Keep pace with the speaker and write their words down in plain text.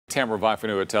Tamara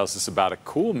Vaifanua tells us about a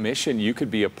cool mission you could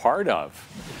be a part of.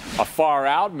 A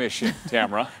far-out mission,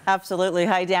 Tamara. Absolutely.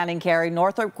 Hi, Dan and Carrie.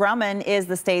 Northrop Grumman is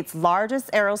the state's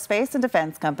largest aerospace and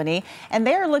defense company, and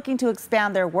they are looking to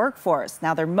expand their workforce.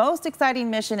 Now, their most exciting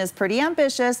mission is pretty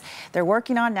ambitious. They're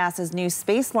working on NASA's new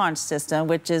space launch system,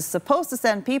 which is supposed to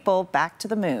send people back to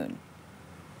the moon.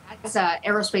 As an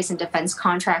aerospace and defense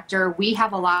contractor, we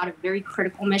have a lot of very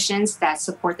critical missions that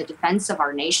support the defense of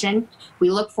our nation. We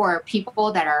look for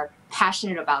people that are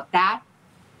passionate about that.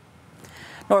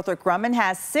 Northrop Grumman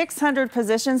has 600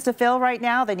 positions to fill right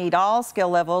now. They need all skill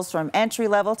levels, from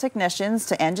entry-level technicians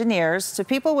to engineers to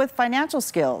people with financial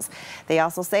skills. They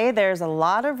also say there's a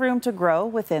lot of room to grow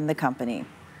within the company.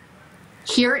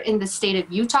 Here in the state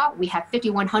of Utah, we have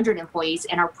 5,100 employees,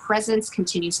 and our presence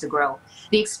continues to grow.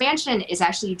 The expansion is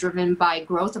actually driven by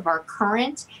growth of our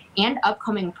current and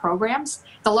upcoming programs,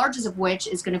 the largest of which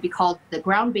is going to be called the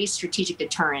Ground-Based Strategic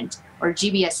Deterrent, or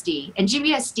GBSD. And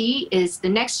GBSD is the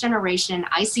next generation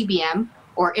ICBM,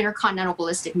 or intercontinental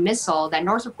ballistic missile, that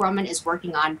Northrop Grumman is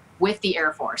working on with the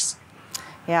Air Force.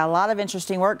 Yeah, a lot of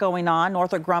interesting work going on.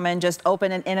 Northrop Grumman just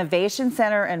opened an innovation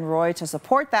center in Roy to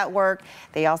support that work.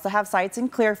 They also have sites in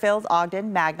Clearfield,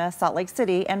 Ogden, Magna, Salt Lake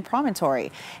City, and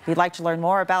Promontory. If you'd like to learn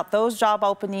more about those job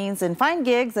openings and find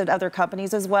gigs at other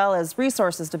companies as well as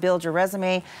resources to build your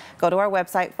resume, go to our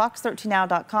website,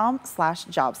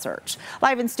 fox13now.com/job search.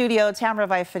 Live in studio, Tamara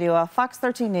Vaifanua, Fox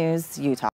 13 News, Utah.